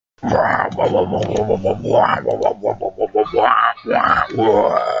Yo,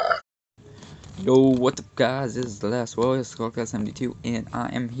 what's up guys, this is the last voice, Skullcast72, and I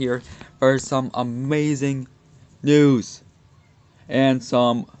am here for some amazing news, and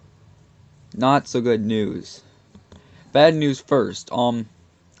some not so good news. Bad news first,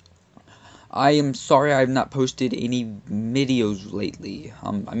 I am sorry I have not posted any videos lately.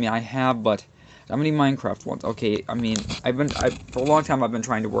 I mean I have, but not many Minecraft ones. Okay, I mean, for a long time I've been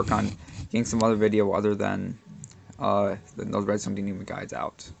trying to work on getting some other video other than those Redstone Demon guides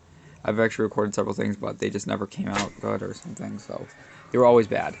out. I've actually recorded several things, but they just never came out good or something, so they were always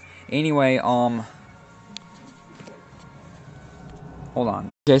bad. Anyway, hold on.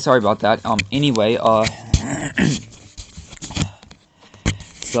 Okay, sorry about that. Anyway,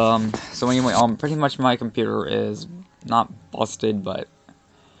 so anyway, pretty much my computer is not busted, but,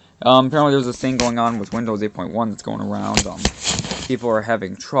 apparently there's this thing going on with Windows 8.1 that's going around. People are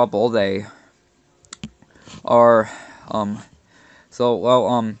having trouble. They are,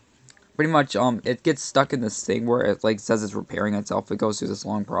 pretty much, it gets stuck in this thing where it, like, says it's repairing itself. It goes through this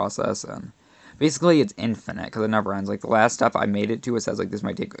long process, and basically it's infinite, because it never ends. Like, the last step I made it to, it says, like, this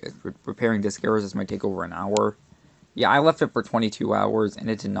might take, repairing disk errors, this might take over an hour. Yeah, I left it for 22 hours, and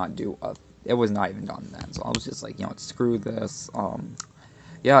it did not do it was not even done then, so I was just like, you know, screw this,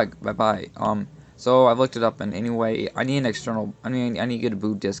 yeah, bye-bye. So I looked it up, and anyway, I need an external, I need to get a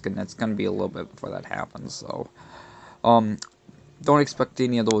boot disk, and it's gonna be a little bit before that happens, so, don't expect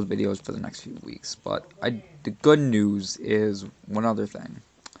any of those videos for the next few weeks, but the good news is one other thing.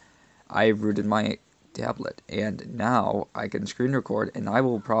 I rooted my tablet, and now I can screen record, and I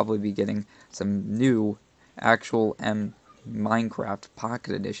will probably be getting some new actual Minecraft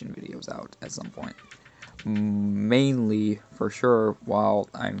Pocket Edition videos out at some point. Mainly, for sure, while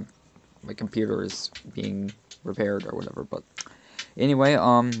my computer is being repaired or whatever, but anyway,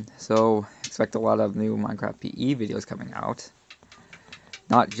 so expect a lot of new Minecraft PE videos coming out.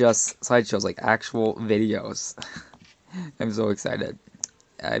 Not just slideshows, like actual videos. I'm so excited.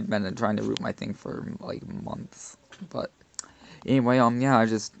 I've been trying to root my thing for like months, but anyway, yeah,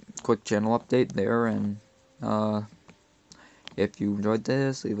 just quick channel update there, and if you enjoyed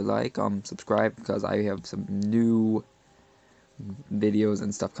this, leave a like, subscribe, because I have some new videos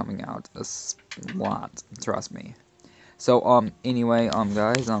and stuff coming out, a lot, trust me. So, anyway,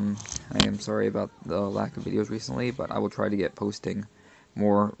 guys, I am sorry about the lack of videos recently, but I will try to get posting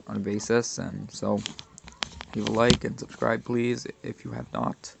more on a basis, and so leave a like and subscribe, please, if you have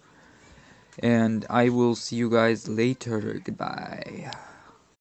not. And I will see you guys later. Goodbye.